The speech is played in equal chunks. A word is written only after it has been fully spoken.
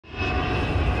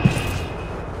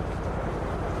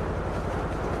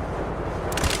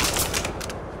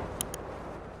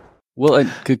Well,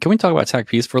 can we talk about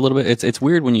TACPs for a little bit? It's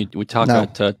weird when we talk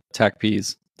about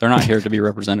TACPs. They're not here to be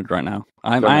represented right now.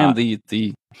 I am the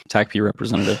TACP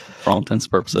representative for all intents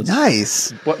and purposes.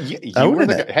 Nice. Well, you were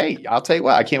the guy. Hey, I'll tell you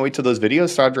what. I can't wait till those videos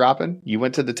start dropping. You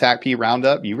went to the TACP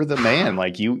roundup. You were the man.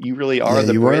 Like you really are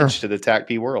the bridge to the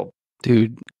TACP world.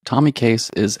 Dude, Tommy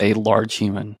Case is a large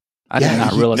human. I did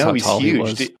not realize how tall he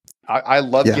was. I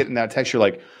love getting that text. You're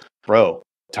like, bro,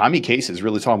 Tommy Case is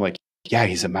really tall. I'm like, yeah,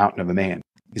 he's a mountain of a man.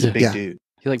 He's a big dude.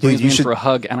 He like brings me in for a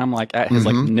hug, and I'm like at his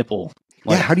like nipple.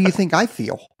 Like, how do you think I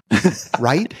feel?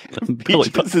 Right? He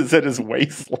puts his at his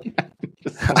waistline.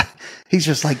 He's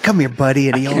just like, come here, buddy.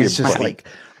 And he always just like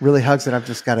really hugs it. I've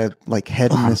just got a like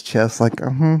head in his chest, like,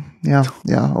 yeah,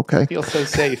 okay. I feel so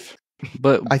safe.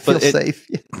 But I feel safe.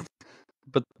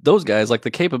 But those guys, like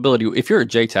the capability, if you're a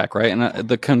JTAC, right? And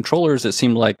the controllers, it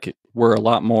seemed like were a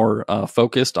lot more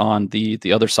focused on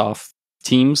the other soft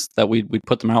teams that we'd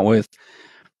put them out with.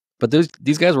 But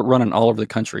these guys were running all over the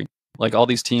country, like all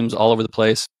these teams all over the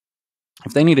place.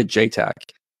 If they need a JTAC,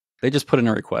 they just put in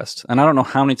a request. And I don't know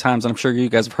how many times, and I'm sure you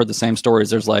guys have heard the same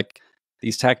stories. There's like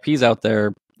these TACPs out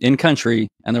there in country,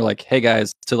 and they're like, hey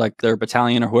guys, to like their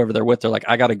battalion or whoever they're with, they're like,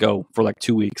 I got to go for like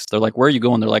 2 weeks. They're like, where are you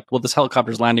going? They're like, well, this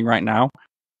helicopter's landing right now,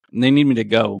 and they need me to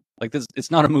go. Like this,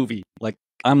 it's not a movie. Like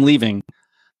I'm leaving.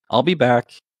 I'll be back.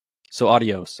 So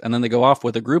adios. And then they go off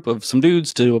with a group of some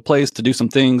dudes to a place to do some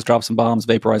things, drop some bombs,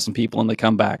 vaporize some people, and they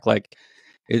come back. Like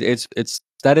it's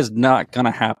that is not going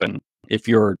to happen if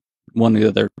you're one of the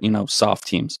other, soft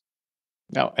teams.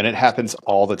 No, and it happens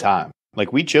all the time.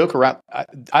 Like we joke around.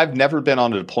 I've never been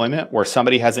on a deployment where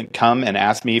somebody hasn't come and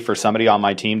asked me for somebody on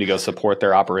my team to go support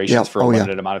their operations for a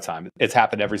limited amount of time. It's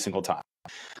happened every single time.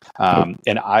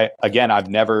 And I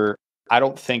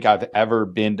don't think I've ever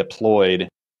been deployed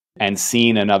and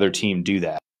seen another team do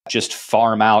that. Just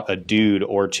farm out a dude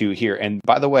or two here. And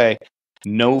by the way,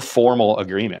 no formal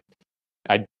agreement.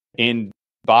 In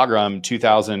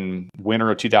Bagram winter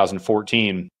of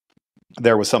 2014,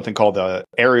 there was something called the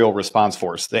Aerial Response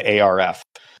Force, the ARF.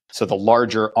 So the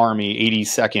larger Army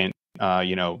 82nd,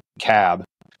 CAB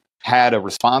had a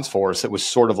response force that was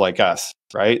sort of like us,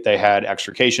 right? They had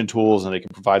extrication tools and they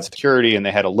could provide security, and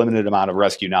they had a limited amount of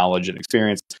rescue knowledge and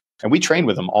experience. And we train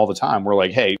with them all the time. We're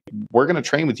like, hey, we're going to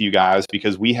train with you guys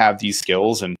because we have these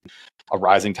skills, and a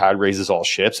rising tide raises all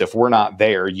ships. If we're not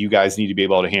there, you guys need to be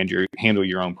able to handle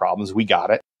your own problems. We got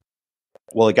it.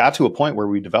 Well, it got to a point where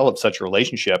we developed such a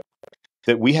relationship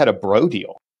that we had a bro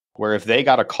deal where if they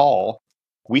got a call,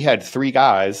 we had 3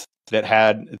 guys that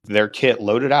had their kit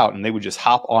loaded out, and they would just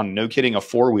hop on, no kidding, a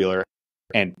 4-wheeler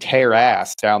and tear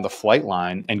ass down the flight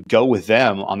line and go with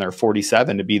them on their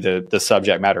 47 to be the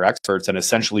subject matter experts and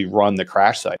essentially run the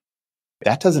crash site.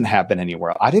 That doesn't happen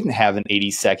anywhere. I didn't have an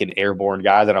 82nd Airborne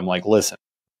guy that I'm like, listen,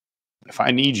 if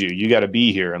I need you, you got to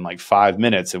be here in like 5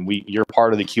 minutes, and you're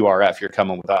part of the QRF. You're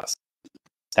coming with us.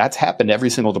 That's happened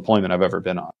every single deployment I've ever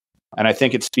been on. And I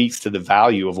think it speaks to the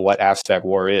value of what ASVAC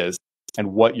war is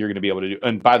and what you're going to be able to do.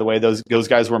 And by the way, those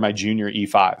guys were my junior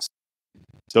E5s.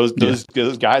 Those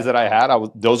guys that I had,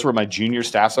 those were my junior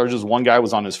staff sergeants. One guy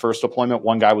was on his first deployment.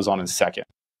 One guy was on his second.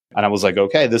 And I was like,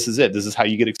 okay, this is it. This is how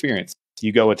you get experience.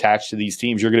 You go attached to these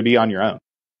teams. You're going to be on your own.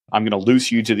 I'm going to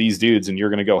loose you to these dudes, and you're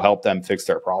going to go help them fix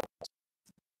their problems.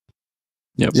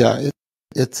 Yep. Yeah.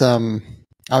 It's I'm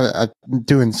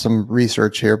doing some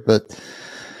research here, but